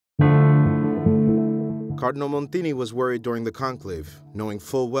Cardinal Montini was worried during the conclave, knowing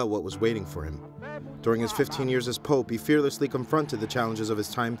full well what was waiting for him. During his 15 years as Pope, he fearlessly confronted the challenges of his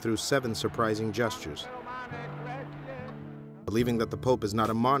time through 7 surprising gestures. Believing that the Pope is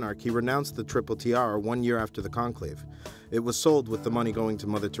not a monarch, he renounced the triple tiara 1 year after the conclave. It was sold with the money going to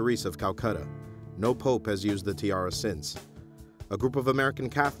Mother Teresa of Calcutta. No Pope has used the tiara since. A group of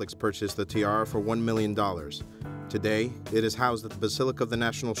American Catholics purchased the tiara for $1 million. Today, it is housed at the Basilica of the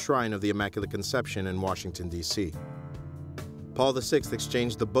National Shrine of the Immaculate Conception in Washington, D.C. Paul VI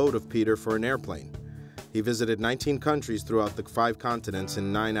exchanged the boat of Peter for an airplane. He visited 19 countries throughout the 5 continents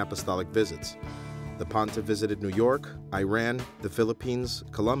in 9 apostolic visits. The Pontiff visited New York, Iran, the Philippines,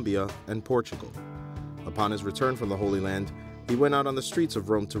 Colombia, and Portugal. Upon his return from the Holy Land, he went out on the streets of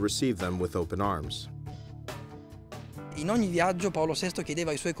Rome to receive them with open arms. In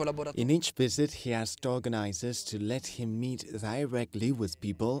each visit, he asked organizers to let him meet directly with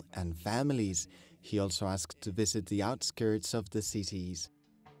people and families. He also asked to visit the outskirts of the cities.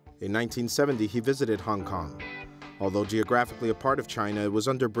 In 1970, he visited Hong Kong. Although geographically a part of China, it was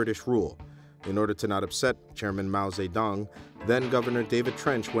under British rule. In order to not upset Chairman Mao Zedong, then Governor David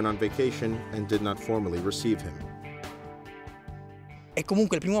Trench went on vacation and did not formally receive him. Es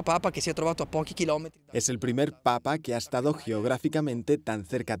el primer papa que ha estado geográficamente tan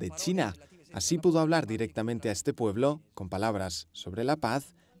cerca de China. Así pudo hablar directamente a este pueblo con palabras sobre la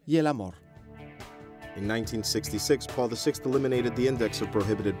paz y el amor. In 1966, Paul VI eliminated the index of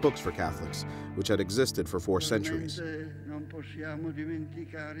prohibited books for Catholics, which had existed for 4 centuries.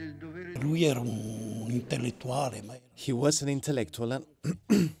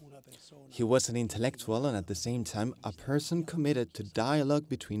 He was an intellectual and at the same time a person committed to dialogue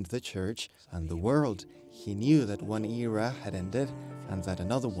between the Church and the world. He knew that one era had ended and that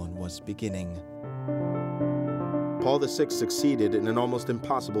another one was beginning. Paul VI succeeded in an almost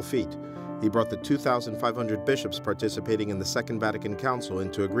impossible feat. He brought the 2,500 bishops participating in the Second Vatican Council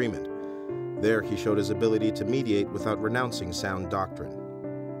into agreement. There, he showed his ability to mediate without renouncing sound doctrine.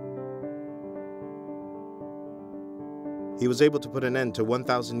 He was able to put an end to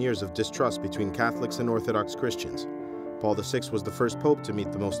 1,000 years of distrust between Catholics and Orthodox Christians. Paul VI was the first pope to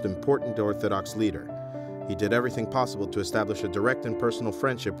meet the most important Orthodox leader. He did everything possible to establish a direct and personal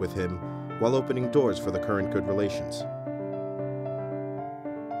friendship with him while opening doors for the current good relations.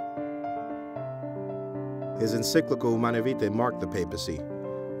 His encyclical Humane Vitae marked the papacy.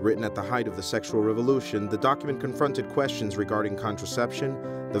 Written at the height of the sexual revolution, the document confronted questions regarding contraception,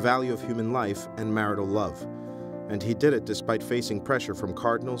 the value of human life, and marital love. And he did it despite facing pressure from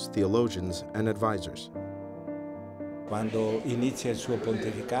cardinals, theologians, and advisors. When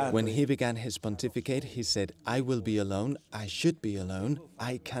he began his pontificate, he said, "I will be alone, I should be alone,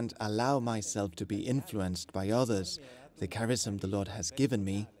 I can't allow myself to be influenced by others. The charism the Lord has given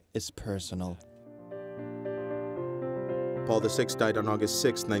me is personal." Paul VI died on August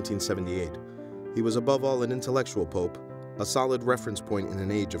 6, 1978. He was above all an intellectual pope, a solid reference point in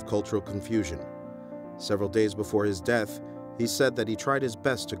an age of cultural confusion. Several days before his death, he said that he tried his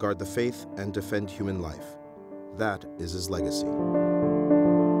best to guard the faith and defend human life. That is his legacy.